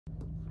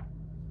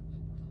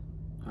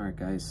Alright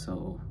guys,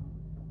 so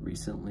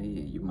recently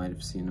you might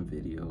have seen a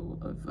video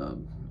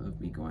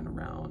of me going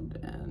around,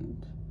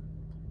 and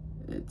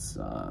it's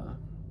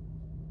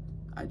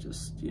I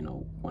just, you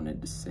know,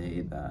 wanted to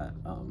say that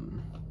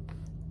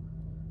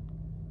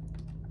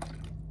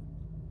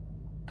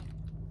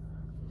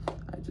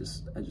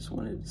I just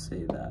wanted to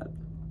say that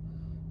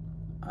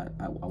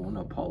I want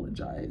to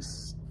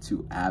apologize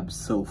to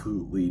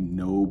absolutely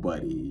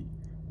nobody,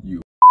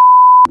 you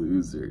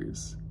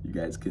losers. You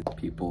guys can,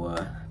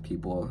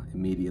 people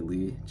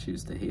immediately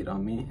choose to hate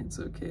on me. It's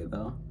okay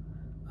though.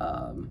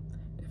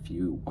 If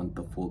you want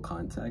the full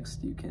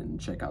context, you can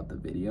check out the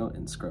video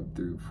and scrub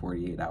through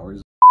 48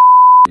 hours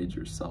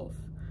yourself,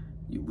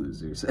 you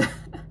losers.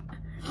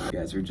 You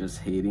guys are just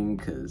hating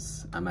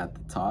because I'm at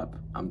the top.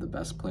 I'm the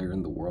best player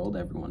in the world.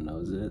 Everyone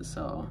knows it.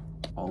 So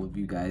all of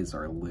you guys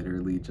are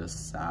literally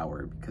just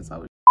sour because I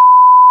was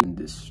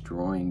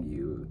destroying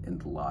you in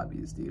the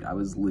lobbies, dude. I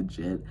was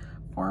legit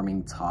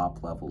farming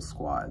top level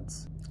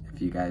squads.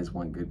 If you guys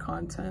want good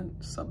content,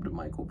 sub to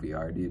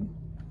Mikkelvr, dude.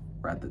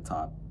 We're at the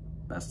top.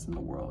 Best in the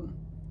world.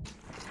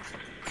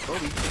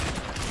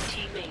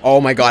 Oh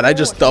my god, I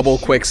just double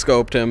quick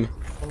scoped him.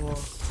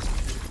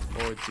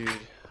 Oh dude.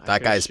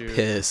 That guy's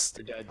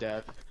pissed.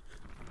 Dead.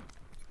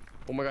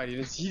 Oh my god, he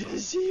didn't see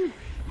you.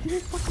 He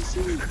didn't fucking see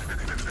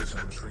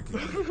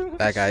you.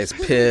 That guy's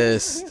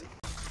pissed.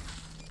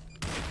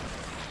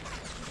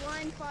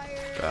 Blind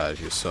fire. God,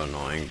 you're so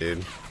annoying, dude.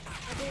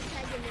 I didn't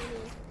tag him any.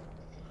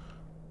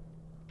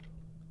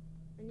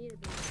 I need a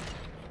bit.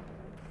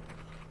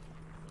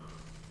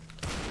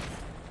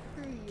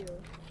 Screw you.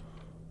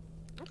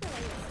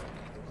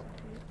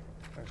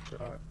 I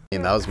thought I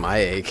mean, that was my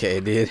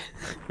AK, dude.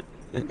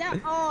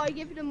 oh, I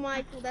gave it to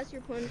Michael. That's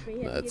your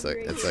punishment. It's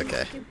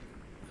okay.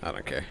 I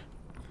don't care.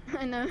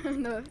 I know.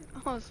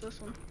 Oh, it's this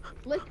one.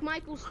 Lick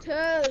Michael's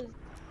toes.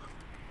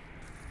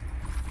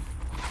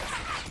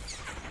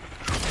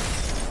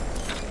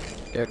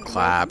 Get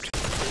clapped.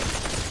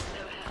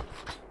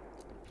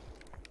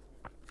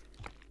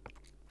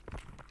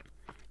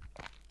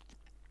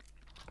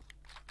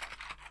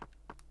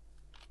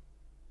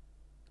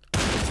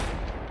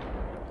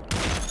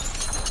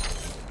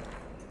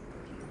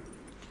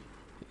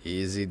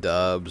 Easy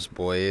dubs,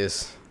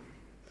 boys.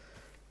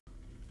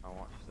 I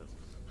watch this.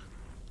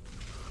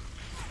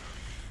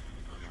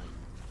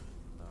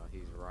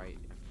 He's right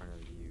in front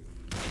of you.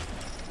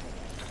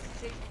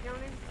 Six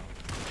counting.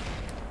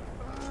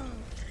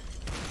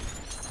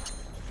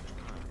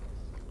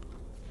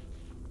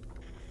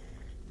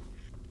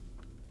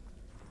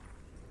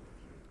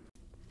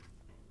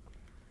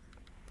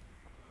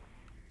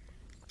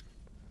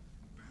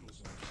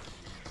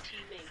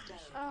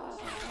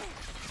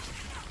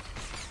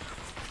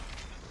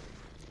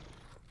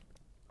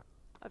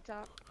 Up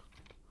top.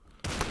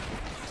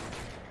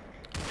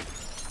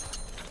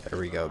 There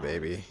we go,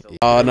 baby.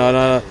 Oh no!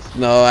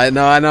 I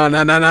know.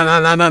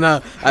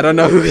 I don't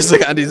know who his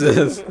Gandhi's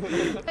is.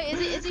 Wait,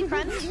 is he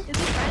friend? Is he friend?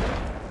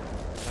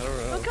 I don't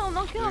know.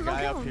 Don't kill him.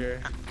 Guy up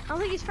here. I don't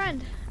think he's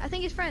friend. I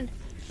think he's friend.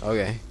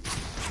 Okay.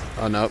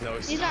 Oh no.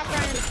 He's not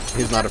friend.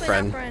 He's not a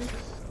friend.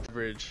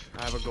 Bridge.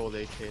 I have a gold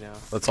AK now.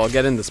 Let's all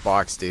get in this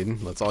box,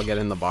 dude. Let's all get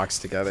in the box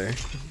together.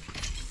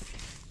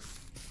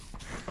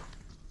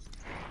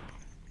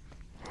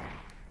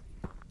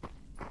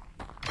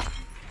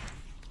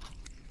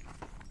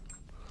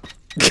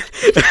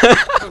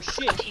 Oh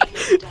shit!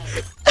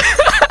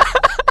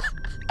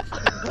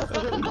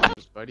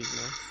 Buddies,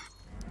 man.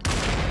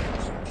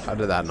 How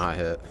did that not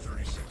hit?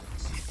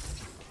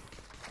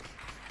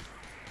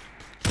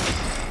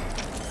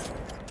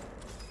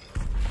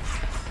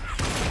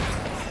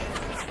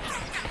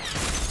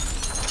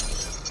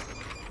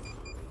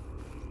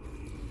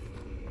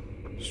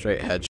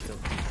 Straight hedge.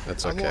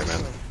 That's okay,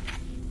 man.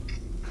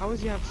 How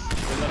is he have?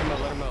 Let him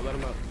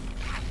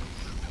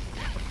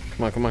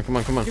out. Come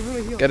on. Give him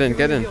a heal.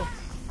 Get in.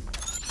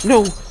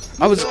 No!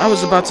 I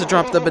was about to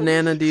drop the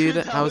banana, dude.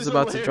 I was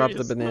about to drop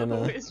the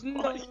banana. It's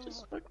not, he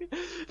just fucking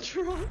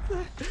dropped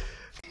that.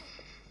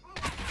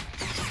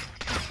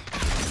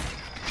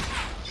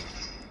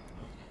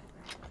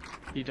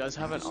 He does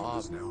have an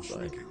op,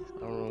 but I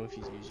don't know if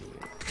he's using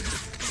it.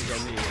 He's on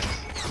the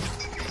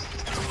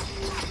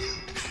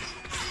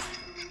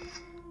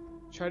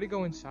Try to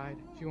go inside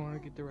if you want to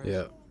get the rest.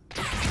 Yeah.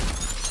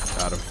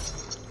 Got him.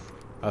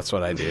 That's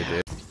what I do,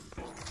 dude.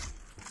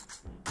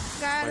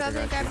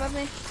 Guy above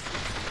me.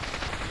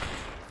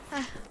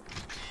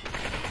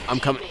 I'm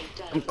coming.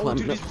 I'm Oh,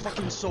 climbing dude, up. he's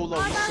fucking so low.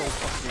 He's so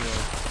fucking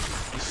low.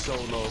 He's so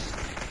low.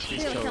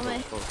 He's He'll kill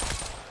me.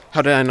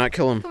 How did I not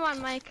kill him? Come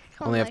on, Mike.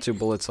 Only have 2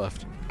 bullets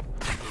left.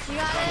 You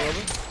got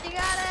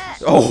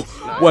it. Oh,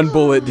 nice. 1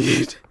 bullet,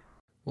 dude.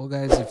 Well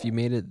guys, if you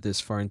made it this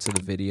far into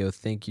the video,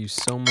 thank you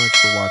so much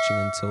for watching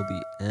until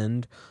the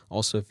end.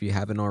 Also, if you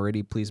haven't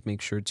already, please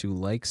make sure to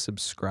like,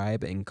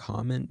 subscribe, and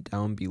comment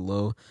down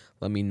below.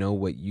 Let me know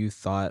what you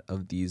thought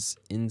of these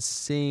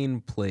insane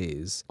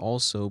plays.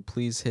 Also,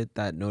 please hit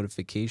that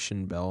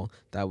notification bell.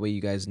 That way you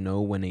guys know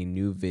when a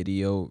new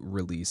video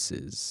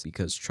releases.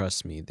 Because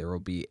trust me, there will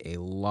be a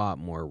lot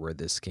more where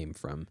this came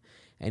from.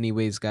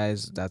 Anyways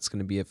guys, that's going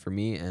to be it for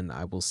me, and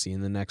I will see you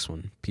in the next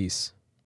one. Peace.